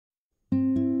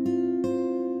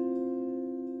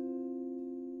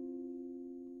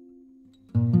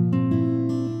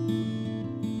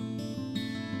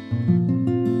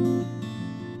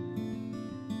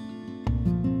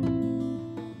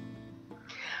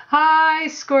Hi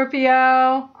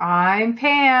Scorpio, I'm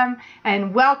Pam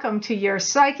and welcome to your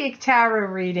Psychic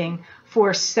Tarot reading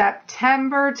for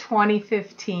September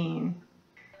 2015.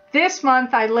 This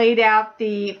month I laid out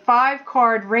the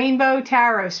 5-card Rainbow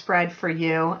Tarot spread for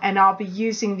you, and I'll be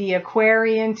using the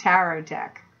Aquarian Tarot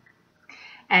deck.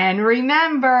 And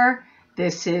remember,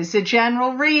 this is a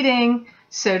general reading,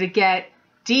 so to get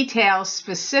details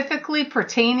specifically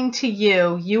pertaining to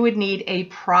you, you would need a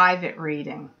private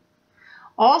reading.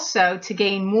 Also, to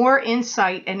gain more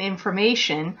insight and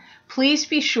information, please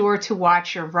be sure to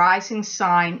watch your rising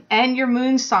sign and your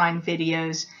moon sign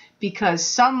videos, because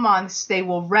some months they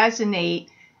will resonate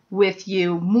with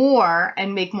you more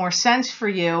and make more sense for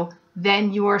you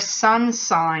than your sun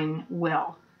sign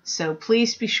will. So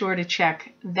please be sure to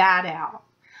check that out.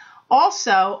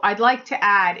 Also, I'd like to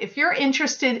add, if you're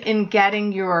interested in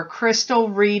getting your crystal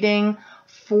reading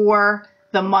for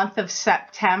the month of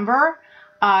September,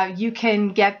 you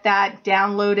can get that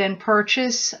download and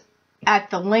purchase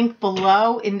at the link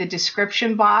below in the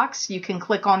description box. You can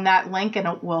click on that link and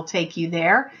it will take you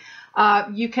there.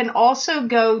 You can also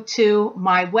go to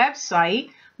my website,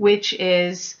 which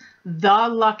is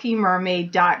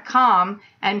theluckymermaid.com,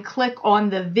 and click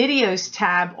on the videos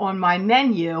tab on my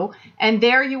menu, and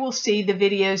there you will see the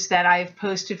videos that I've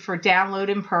posted for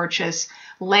download and purchase.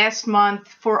 Last month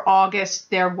for August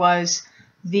there was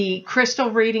the crystal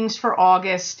readings for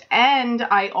August, and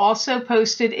I also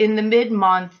posted in the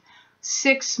mid-month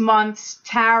 6 months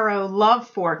tarot love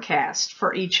forecast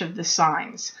for each of the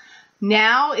signs.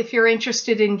 Now, if you're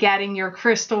interested in getting your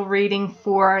crystal reading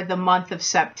for the month of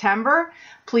September,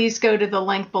 please go to the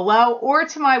link below or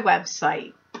to my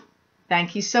website.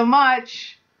 Thank you so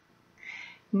much.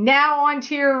 Now on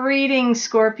to your reading,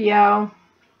 Scorpio.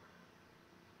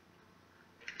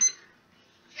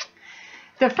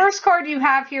 The first card you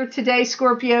have here today,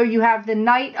 Scorpio, you have the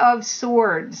Knight of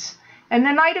Swords. And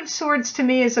the Knight of Swords to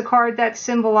me is a card that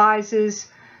symbolizes,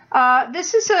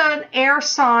 this is an air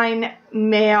sign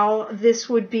male. This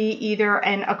would be either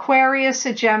an Aquarius,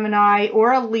 a Gemini,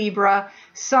 or a Libra,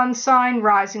 sun sign,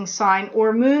 rising sign,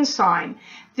 or moon sign.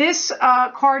 This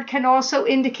card can also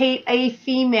indicate a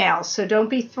female, so don't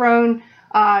be thrown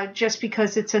just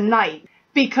because it's a knight.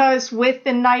 Because with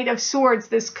the Knight of Swords,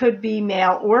 this could be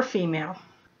male or female.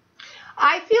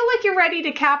 I feel like you're ready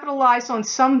to capitalize on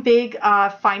some big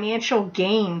financial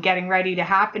gain getting ready to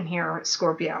happen here,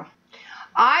 Scorpio.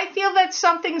 I feel that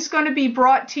something's going to be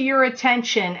brought to your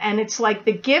attention, and it's like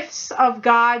the gifts of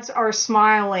gods are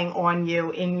smiling on you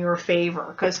in your favor.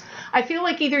 Because I feel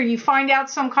like either you find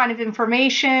out some kind of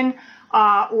information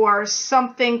or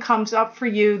something comes up for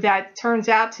you that turns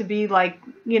out to be like,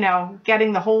 you know,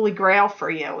 getting the Holy Grail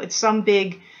for you. It's some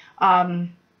big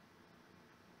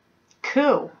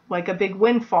coup, like a big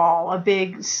windfall, a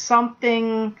big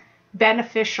something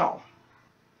beneficial.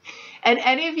 And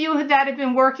any of you that have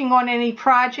been working on any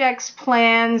projects,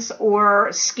 plans,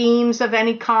 or schemes of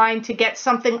any kind to get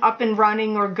something up and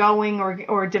running or going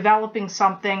or developing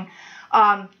something,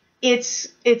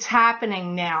 it's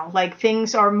happening now. Like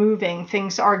things are moving,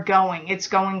 things are going, it's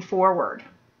going forward.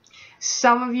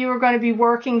 Some of you are going to be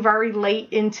working very late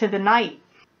into the night.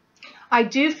 I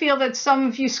do feel that some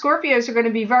of you Scorpios are going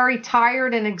to be very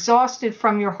tired and exhausted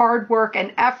from your hard work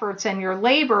and efforts and your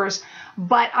labors,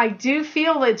 but I do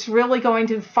feel it's really going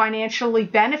to financially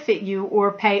benefit you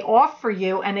or pay off for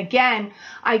you. And again,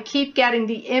 I keep getting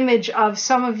the image of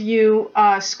some of you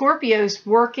Scorpios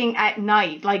working at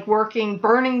night, like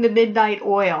burning the midnight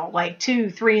oil, like 2,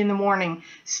 3 in the morning,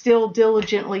 still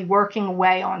diligently working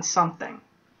away on something.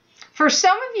 For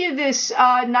some of you, this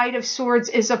Knight of Swords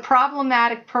is a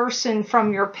problematic person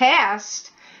from your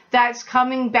past that's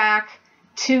coming back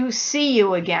to see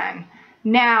you again.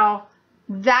 Now,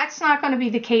 that's not going to be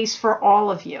the case for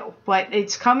all of you, but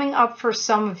it's coming up for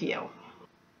some of you.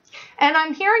 And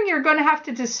I'm hearing you're going to have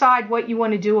to decide what you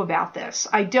want to do about this.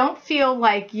 I don't feel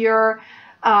like you're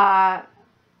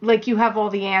like you have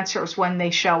all the answers when they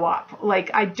show up.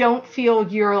 Like, I don't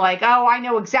feel you're like, oh, I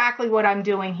know exactly what I'm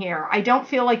doing here. I don't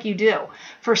feel like you do.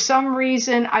 For some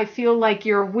reason, I feel like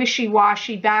you're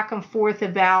wishy-washy back and forth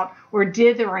about, or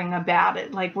dithering about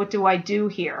it. Like, what do I do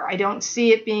here? I don't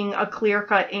see it being a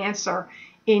clear-cut answer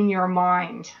in your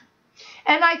mind.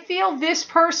 And I feel this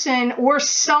person or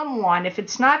someone, if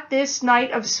it's not this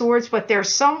Knight of Swords, but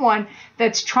there's someone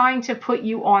that's trying to put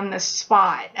you on the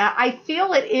spot. I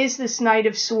feel it is this Knight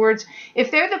of Swords. If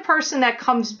they're the person that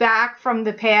comes back from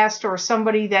the past or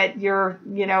somebody that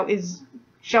is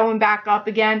showing back up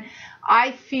again,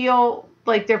 I feel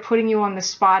like they're putting you on the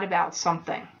spot about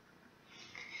something.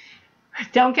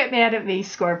 Don't get mad at me,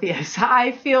 Scorpios.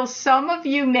 I feel some of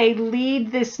you may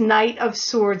lead this Knight of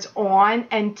Swords on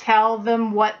and tell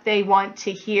them what they want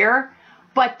to hear,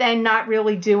 but then not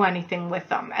really do anything with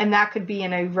them. And that could be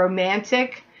in a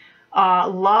romantic,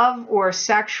 love or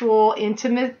sexual,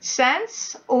 intimate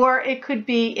sense, or it could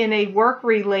be in a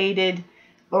work-related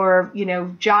or, you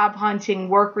know, job hunting,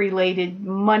 work-related,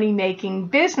 money-making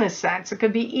business sense. It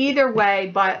could be either way,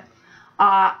 but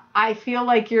I feel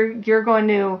like you're going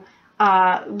to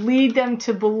lead them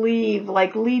to believe,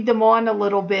 like lead them on a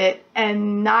little bit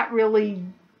and not really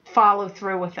follow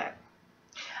through with it.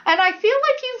 And I feel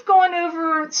like you've gone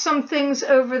over some things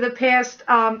over the past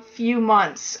few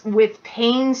months with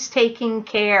painstaking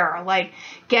care, like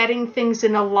getting things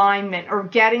in alignment or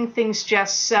getting things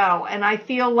just so. And I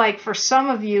feel like for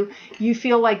some of you, you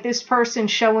feel like this person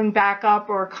showing back up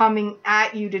or coming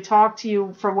at you to talk to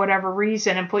you for whatever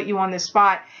reason and put you on the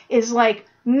spot is like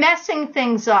messing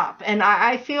things up. And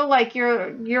I feel like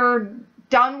you're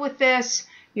done with this.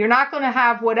 You're not going to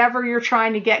have whatever you're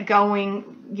trying to get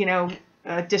going, you know,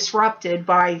 disrupted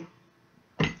by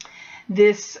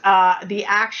this, the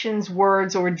actions,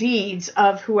 words, or deeds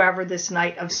of whoever this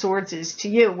Knight of Swords is to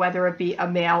you, whether it be a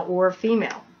male or a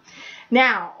female.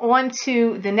 Now, on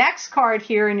to the next card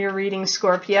here in your reading,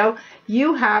 Scorpio.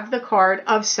 You have the card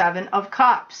of Seven of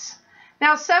Cups.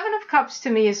 Now, Seven of Cups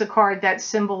to me is a card that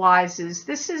symbolizes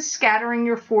this is scattering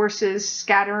your forces,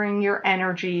 scattering your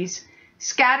energies,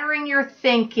 scattering your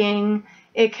thinking.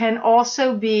 It can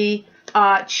also be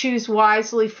choose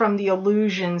wisely from the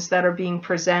illusions that are being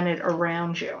presented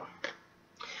around you.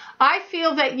 I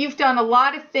feel that you've done a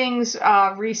lot of things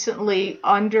recently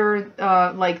under,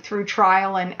 like through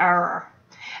trial and error.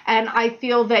 And I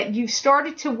feel that you've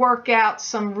started to work out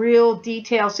some real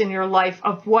details in your life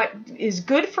of what is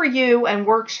good for you and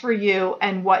works for you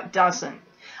and what doesn't.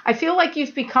 I feel like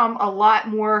you've become a lot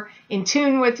more in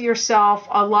tune with yourself,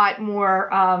 a lot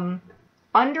more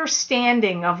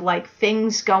understanding of like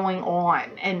things going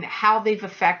on and how they've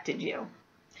affected you.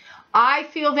 I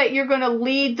feel that you're going to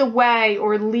lead the way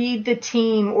or lead the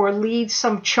team or lead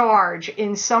some charge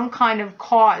in some kind of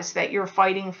cause that you're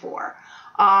fighting for.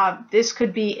 This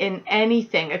could be in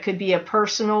anything. It could be a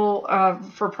personal,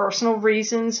 for personal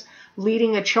reasons,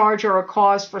 leading a charge or a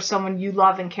cause for someone you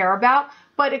love and care about.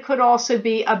 But it could also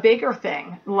be a bigger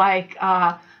thing, like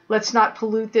let's not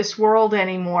pollute this world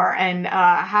anymore and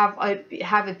have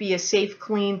it be a safe,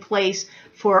 clean place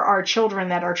for our children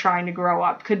that are trying to grow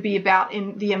up. Could be about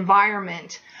in the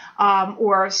environment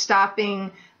or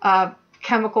stopping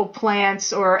chemical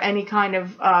plants or any kind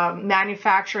of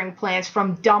manufacturing plants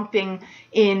from dumping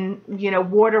in, you know,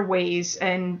 waterways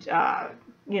and,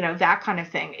 you know, that kind of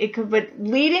thing. It could, but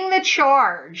leading the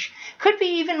charge could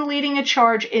be even leading a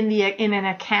charge in an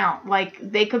account. Like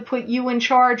they could put you in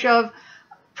charge of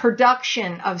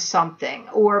production of something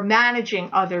or managing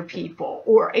other people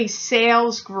or a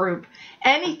sales group.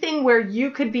 Anything where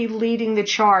you could be leading the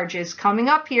charge is coming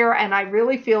up here, and I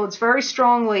really feel it's very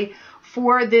strongly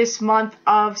for this month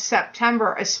of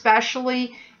September,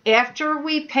 especially after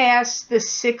we pass the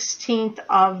 16th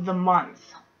of the month.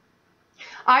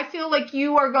 I feel like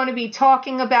you are going to be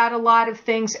talking about a lot of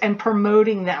things and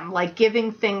promoting them, like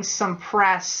giving things some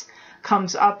press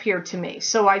comes up here to me.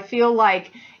 So I feel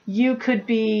like you could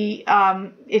be,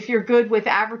 if you're good with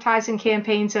advertising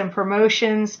campaigns and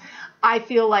promotions, I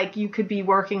feel like you could be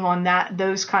working on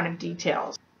those kind of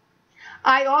details.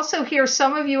 I also hear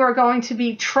some of you are going to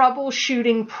be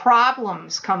troubleshooting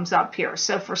problems comes up here.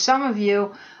 So for some of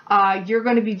you, you're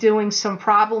going to be doing some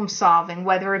problem solving,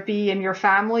 whether it be in your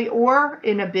family or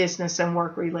in a business and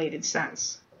work related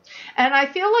sense. And I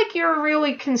feel like you're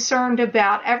really concerned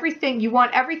about everything. You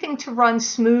want everything to run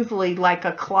smoothly like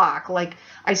a clock. Like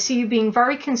I see you being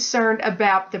very concerned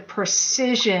about the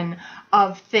precision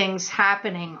of things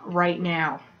happening right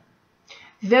now.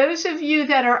 Those of you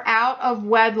that are out of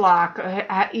wedlock,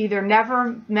 either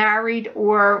never married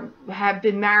or have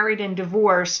been married and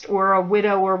divorced, or a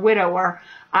widow or widower,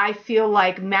 I feel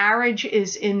like marriage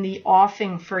is in the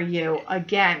offing for you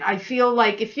again. I feel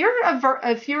like if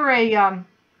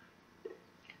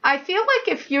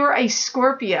you're a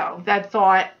Scorpio that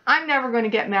thought, I'm never going to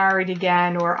get married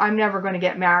again, or I'm never going to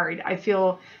get married, I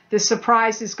feel the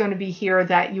surprise is going to be here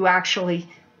that you actually,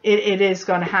 it is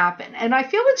going to happen. And I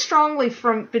feel it strongly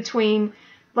from between,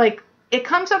 like, it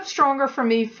comes up stronger for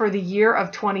me for the year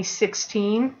of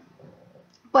 2016,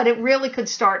 but it really could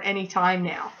start any time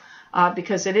now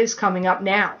because it is coming up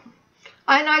now.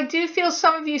 And I do feel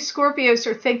some of you Scorpios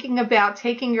are thinking about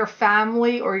taking your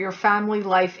family or your family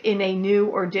life in a new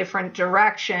or different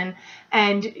direction.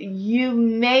 And you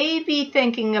may be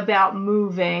thinking about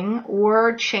moving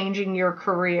or changing your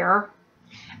career.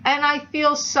 And I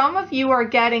feel some of you are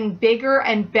getting bigger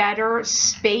and better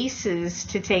spaces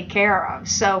to take care of.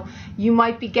 So you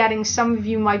might be getting, some of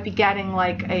you might be getting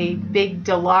like a big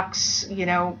deluxe, you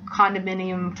know,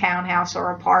 condominium, townhouse,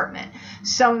 or apartment.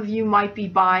 Some of you might be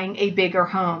buying a bigger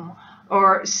home.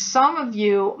 Or some of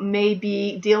you may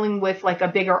be dealing with like a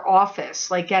bigger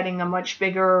office, like getting a much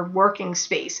bigger working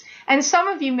space. And some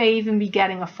of you may even be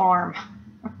getting a farm.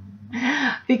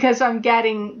 Because I'm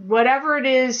getting, whatever it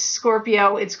is,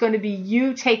 Scorpio, it's going to be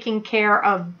you taking care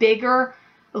of bigger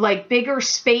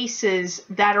spaces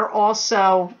that are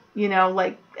also, you know,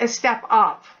 like a step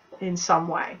up in some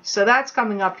way. So that's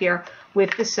coming up here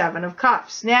with the Seven of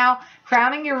Cups. Now,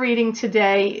 crowning your reading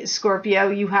today, Scorpio,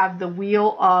 you have the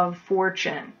Wheel of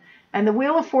Fortune. And the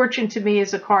Wheel of Fortune to me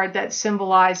is a card that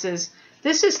symbolizes,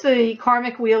 this is the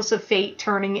karmic wheels of fate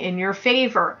turning in your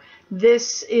favor.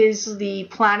 This is the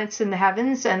planets in the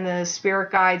heavens and the spirit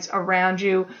guides around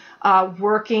you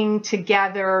working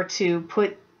together to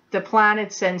put the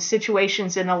planets and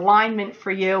situations in alignment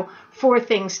for you, for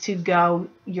things to go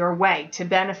your way, to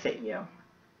benefit you.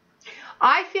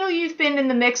 I feel you've been in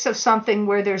the mix of something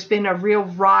where there's been a real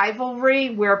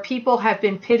rivalry, where people have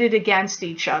been pitted against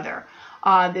each other.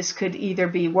 This could either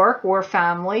be work or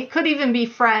family, could even be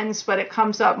friends, but it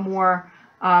comes up more,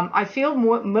 I feel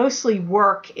mostly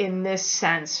work in this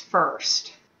sense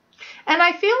first. And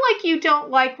I feel like you don't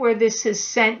like where this has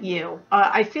sent you.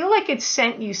 I feel like it's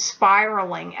sent you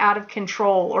spiraling out of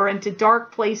control or into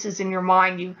dark places in your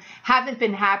mind. You haven't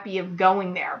been happy of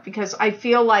going there, because I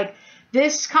feel like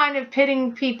this kind of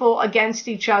pitting people against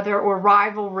each other or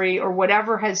rivalry or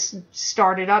whatever has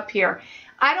started up here,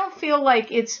 I don't feel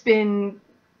like it's been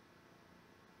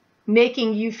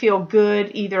making you feel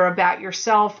good either about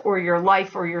yourself or your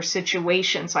life or your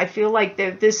situations. I feel like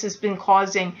this has been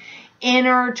causing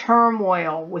inner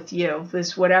turmoil with you,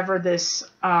 this whatever this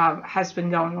has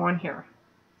been going on here.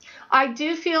 I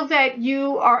do feel that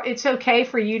it's okay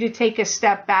for you to take a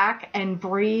step back and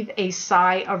breathe a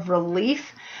sigh of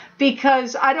relief,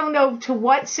 because I don't know to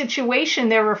what situation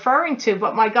they're referring to,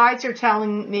 but my guides are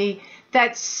telling me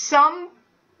that some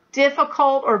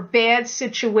difficult or bad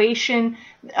situation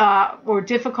or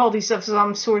difficulties of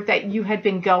some sort that you had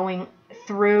been going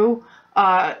through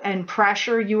and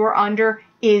pressure you were under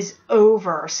is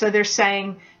over. So they're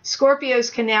saying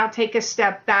Scorpios can now take a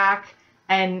step back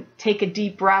and take a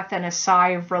deep breath and a sigh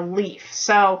of relief.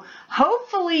 So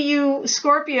hopefully you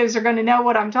Scorpios are going to know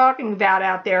what I'm talking about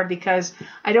out there, because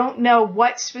I don't know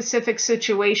what specific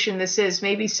situation this is.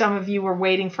 Maybe some of you were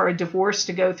waiting for a divorce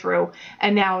to go through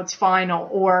and now it's final,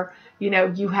 or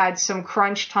you had some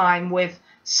crunch time with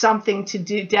something to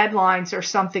do, deadlines or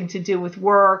something to do with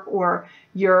work or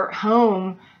your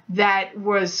home that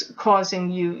was causing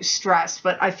you stress.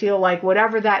 But I feel like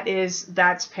whatever that is,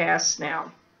 that's past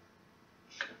now.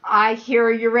 I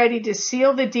hear you're ready to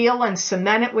seal the deal and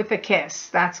cement it with a kiss.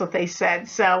 That's what they said.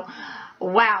 So,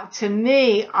 wow, to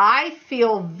me, I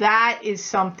feel that is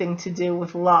something to do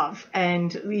with love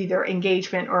and either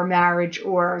engagement or marriage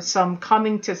or some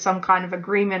coming to some kind of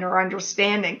agreement or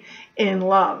understanding in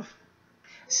love.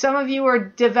 Some of you are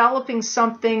developing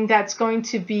something that's going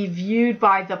to be viewed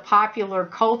by the popular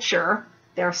culture,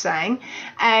 they're saying,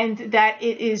 and that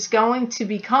it is going to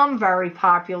become very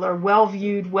popular, well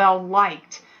viewed, well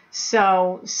liked.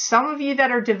 So some of you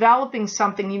that are developing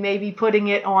something, you may be putting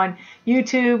it on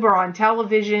YouTube or on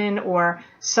television or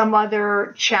some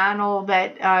other channel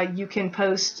that you can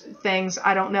post things.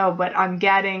 I don't know, but I'm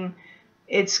getting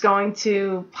it's going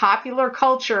to, popular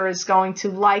culture is going to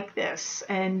like this.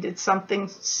 And it's something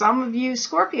some of you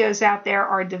Scorpios out there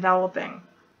are developing.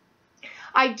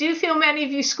 I do feel many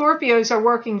of you Scorpios are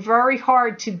working very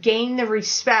hard to gain the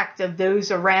respect of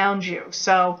those around you.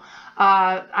 So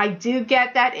I do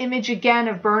get that image again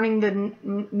of burning the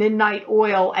midnight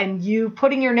oil and you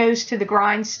putting your nose to the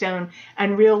grindstone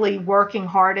and really working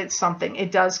hard at something.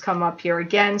 It does come up here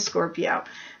again, Scorpio.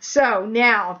 So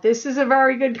now, this is a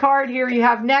very good card here you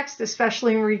have next,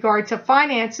 especially in regard to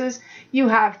finances. You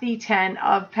have the Ten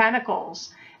of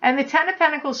Pentacles. And the Ten of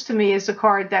Pentacles to me is a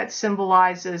card that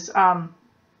symbolizes,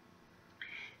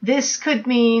 this could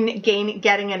mean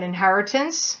getting an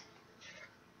inheritance.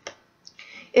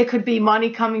 It could be money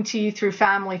coming to you through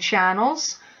family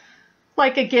channels,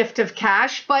 like a gift of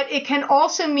cash, but it can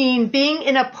also mean being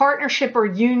in a partnership or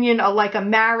union, like a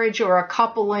marriage or a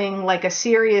coupling, like a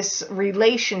serious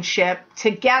relationship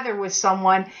together with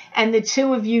someone, and the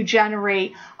two of you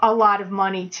generate a lot of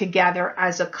money together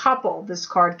as a couple. This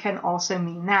card can also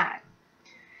mean that.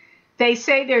 They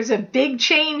say there's a big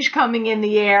change coming in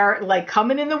the air, like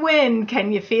coming in the wind.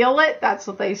 Can you feel it? That's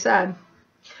what they said.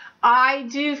 I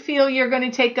do feel you're going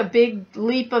to take a big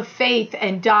leap of faith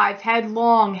and dive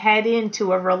headlong, head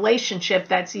into a relationship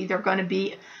that's either going to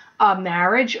be a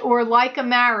marriage or like a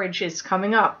marriage is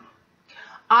coming up.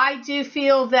 I do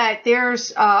feel that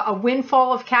there's a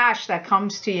windfall of cash that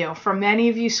comes to you. For many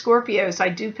of you Scorpios, I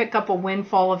do pick up a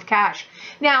windfall of cash.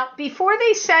 Now, before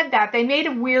they said that, they made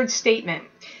a weird statement.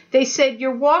 They said,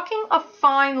 you're walking a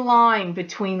fine line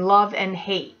between love and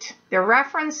hate. They're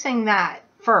referencing that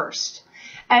first.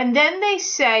 And then they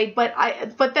say,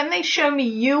 but then they show me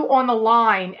you on the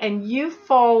line, and you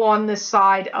fall on the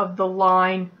side of the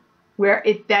line where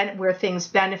things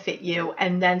benefit you.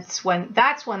 And that's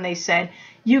when they said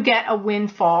you get a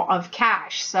windfall of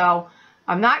cash. So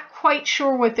I'm not quite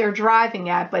sure what they're driving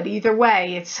at, but either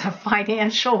way, it's a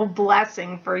financial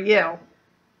blessing for you.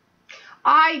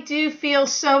 I do feel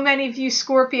so many of you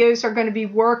Scorpios are going to be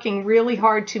working really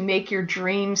hard to make your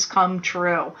dreams come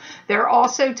true. They're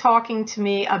also talking to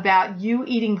me about you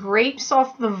eating grapes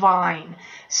off the vine.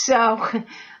 So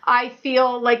I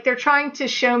feel like they're trying to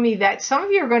show me that some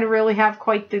of you are going to really have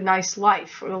quite the nice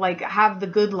life, or like have the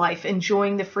good life,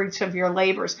 enjoying the fruits of your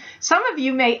labors. Some of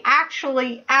you may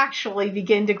actually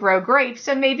begin to grow grapes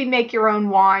and maybe make your own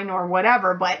wine or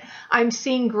whatever, but I'm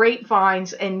seeing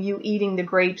grapevines and you eating the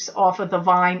grapes off of the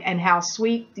vine and how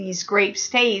sweet these grapes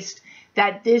taste,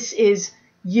 that this is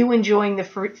you enjoying the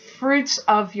fruits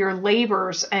of your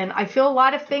labors. And I feel a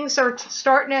lot of things are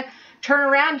starting to turn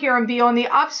around here and be on the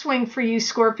upswing for you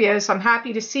Scorpios. I'm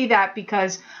happy to see that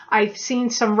because I've seen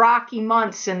some rocky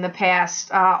months in the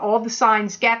past. All the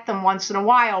signs get them once in a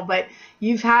while, but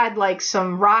you've had like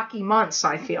some rocky months,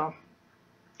 I feel.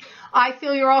 I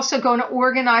feel you're also going to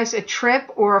organize a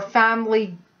trip or a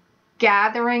family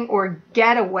gathering or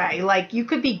getaway. Like you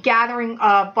could be gathering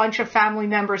a bunch of family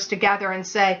members together and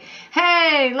say,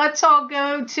 hey, let's all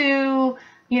go to,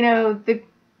 the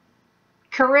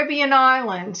Caribbean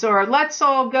islands, or let's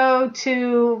all go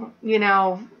to,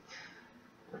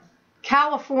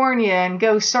 California and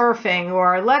go surfing,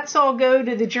 or let's all go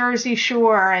to the Jersey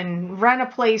Shore and rent a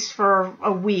place for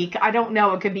a week. I don't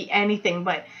know. It could be anything,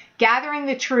 but gathering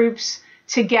the troops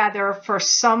together for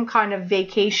some kind of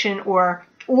vacation or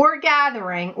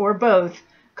gathering or both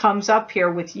comes up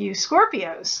here with you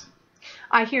Scorpios.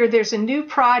 I hear there's a new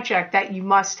project that you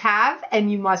must have and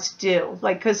you must do.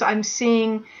 Like, because I'm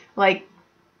seeing like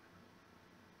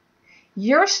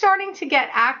you're starting to get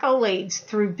accolades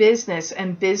through business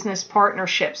and business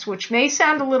partnerships, which may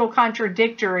sound a little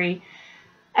contradictory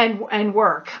and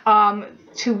work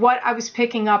to what I was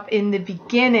picking up in the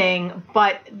beginning,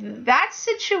 but that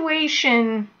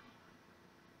situation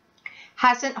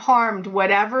hasn't harmed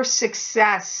whatever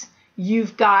success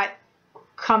you've got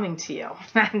coming to you.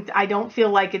 And I don't feel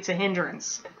like it's a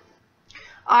hindrance.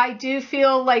 I do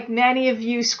feel like many of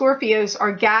you Scorpios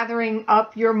are gathering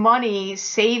up your money,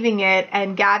 saving it,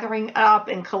 and gathering up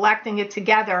and collecting it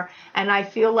together. And I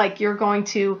feel like you're going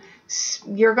to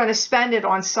spend it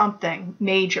on something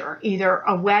major, either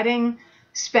a wedding,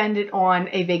 spend it on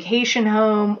a vacation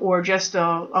home, or just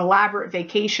a elaborate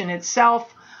vacation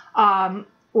itself,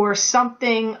 or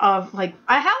something of like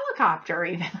a helicopter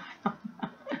even.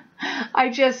 I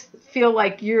just feel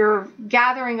like you're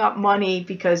gathering up money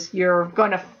because you're going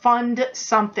to fund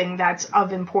something that's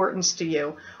of importance to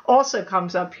you. Also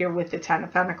comes up here with the Ten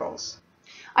of Pentacles.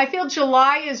 I feel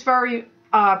July is very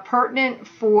pertinent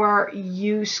for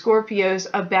you Scorpios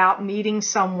about meeting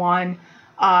someone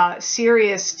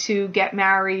serious to get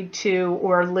married to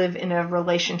or live in a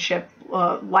relationship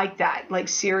like that, like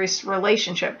serious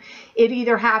relationship. It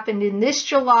either happened in this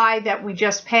July that we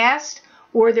just passed,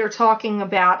 or they're talking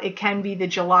about it can be the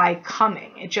July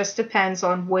coming. It just depends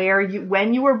on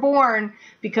when you were born,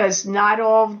 because not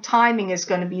all timing is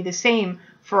going to be the same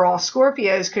for all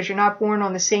Scorpios, because you're not born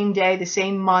on the same day, the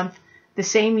same month, the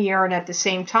same year, and at the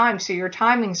same time. So your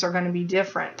timings are going to be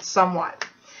different somewhat.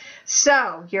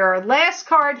 So your last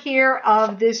card here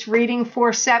of this reading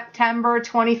for September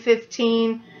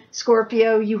 2015,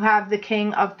 Scorpio, you have the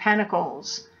King of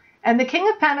Pentacles. And the King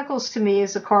of Pentacles to me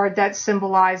is a card that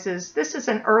symbolizes, this is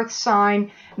an earth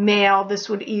sign male. This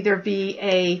would either be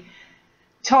a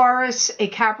Taurus, a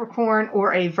Capricorn,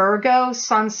 or a Virgo,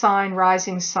 sun sign,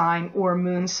 rising sign, or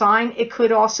moon sign. It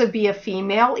could also be a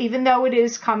female, even though it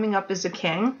is coming up as a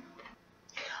king.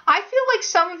 I feel like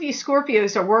some of you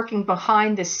Scorpios are working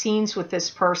behind the scenes with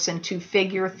this person to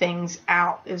figure things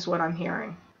out, is what I'm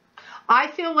hearing. I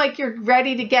feel like you're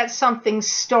ready to get something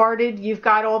started. You've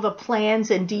got all the plans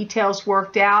and details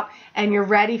worked out, and you're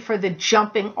ready for the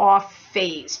jumping off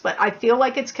phase. But I feel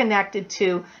like it's connected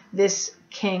to this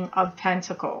King of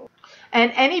Pentacles.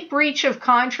 And any breach of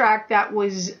contract that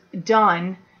was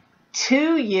done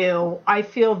to you, I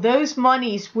feel those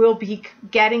monies will be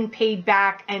getting paid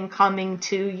back and coming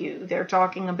to you. They're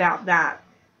talking about that.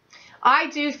 I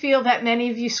do feel that many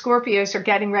of you Scorpios are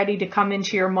getting ready to come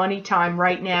into your money time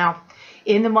right now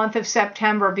in the month of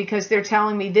September, because they're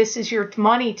telling me this is your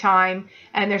money time,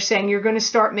 and they're saying you're going to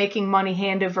start making money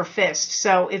hand over fist.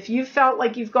 So if you felt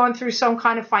like you've gone through some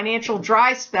kind of financial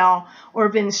dry spell or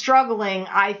been struggling,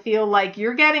 I feel like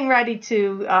you're getting ready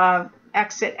to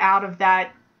exit out of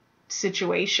that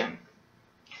situation.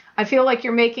 I feel like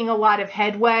you're making a lot of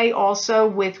headway also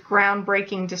with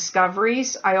groundbreaking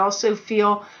discoveries. I also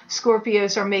feel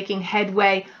Scorpios are making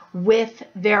headway with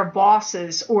their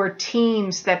bosses or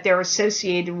teams that they're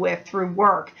associated with through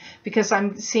work, because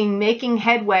I'm seeing making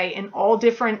headway in all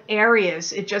different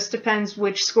areas. It just depends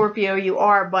which Scorpio you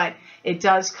are, but it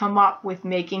does come up with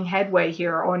making headway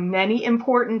here on many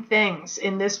important things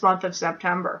in this month of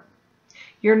September.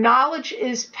 Your knowledge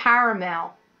is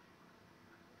paramount,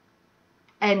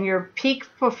 and your peak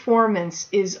performance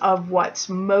is of what's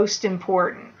most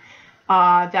important.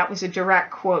 That was a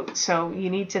direct quote, so you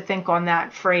need to think on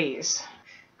that phrase.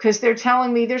 Because they're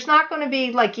telling me there's not going to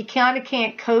be, like, you kind of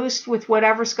can't coast with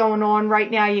whatever's going on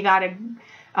right now. You got to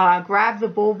grab the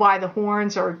bull by the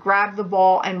horns, or grab the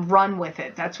ball and run with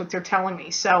it. That's what they're telling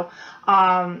me. So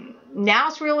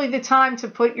now's really the time to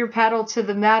put your pedal to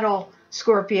the metal,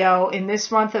 Scorpio, in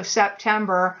this month of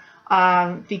September.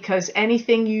 Because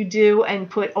anything you do and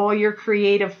put all your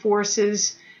creative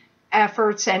forces,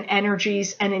 efforts and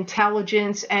energies and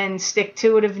intelligence and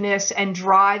stick-to-itiveness and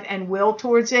drive and will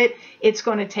towards it, it's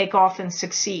going to take off and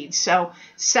succeed. So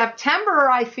September,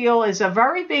 I feel, is a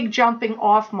very big jumping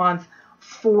off month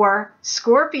for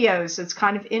Scorpios. It's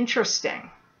kind of interesting.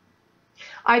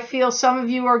 I feel some of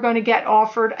you are going to get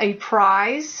offered a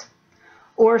prize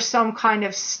or some kind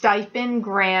of stipend,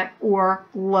 grant, or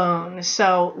loan.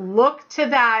 So look to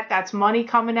that. That's money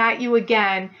coming at you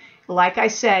again. Like I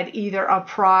said, either a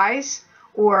prize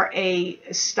or a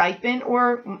stipend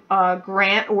or a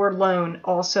grant or loan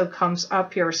also comes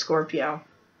up here, Scorpio.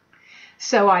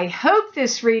 So I hope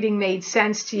this reading made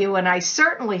sense to you, and I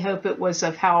certainly hope it was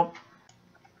of help.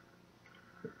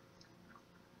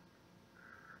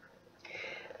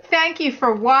 Thank you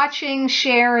for watching,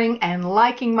 sharing, and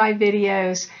liking my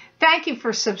videos. Thank you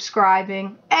for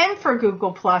subscribing and for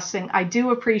Google Plusing. I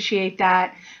do appreciate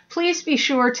that. Please be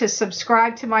sure to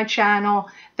subscribe to my channel.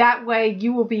 That way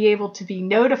you will be able to be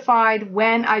notified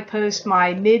when I post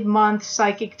my mid-month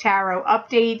Psychic Tarot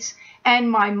updates and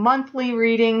my monthly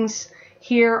readings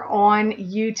here on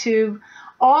YouTube.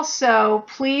 Also,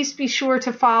 please be sure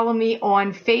to follow me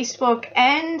on Facebook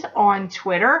and on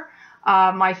Twitter.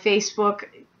 My Facebook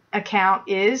account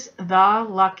is The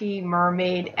Lucky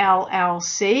Mermaid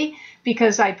LLC,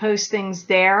 because I post things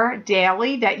there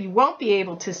daily that you won't be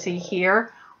able to see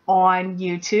here on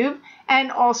YouTube, and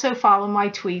also follow my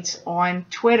tweets on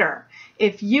Twitter.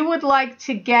 If you would like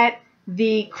to get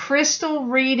the crystal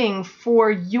reading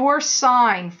for your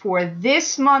sign for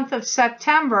this month of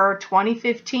September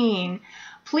 2015,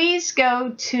 please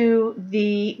go to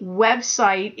the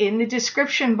website in the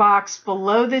description box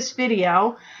below this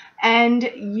video. And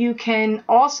you can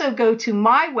also go to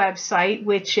my website,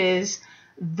 which is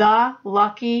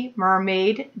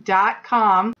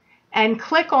theluckymermaid.com, and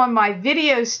click on my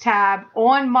videos tab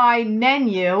on my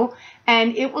menu,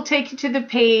 and it will take you to the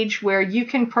page where you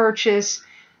can purchase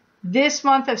this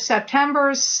month of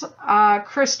September's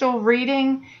crystal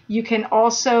reading. You can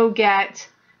also get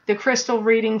the crystal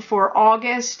reading for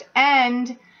August,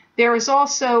 and there is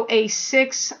also a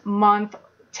 6-month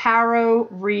tarot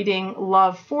reading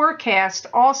love forecast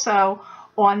also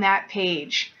on that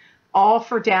page, all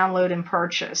for download and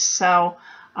purchase. So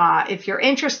if you're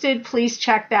interested, please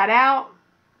check that out.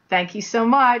 Thank you so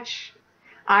much.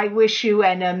 I wish you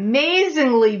an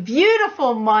amazingly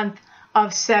beautiful month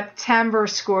of September,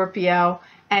 Scorpio,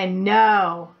 and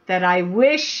know that I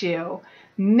wish you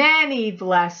many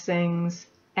blessings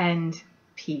and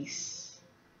peace.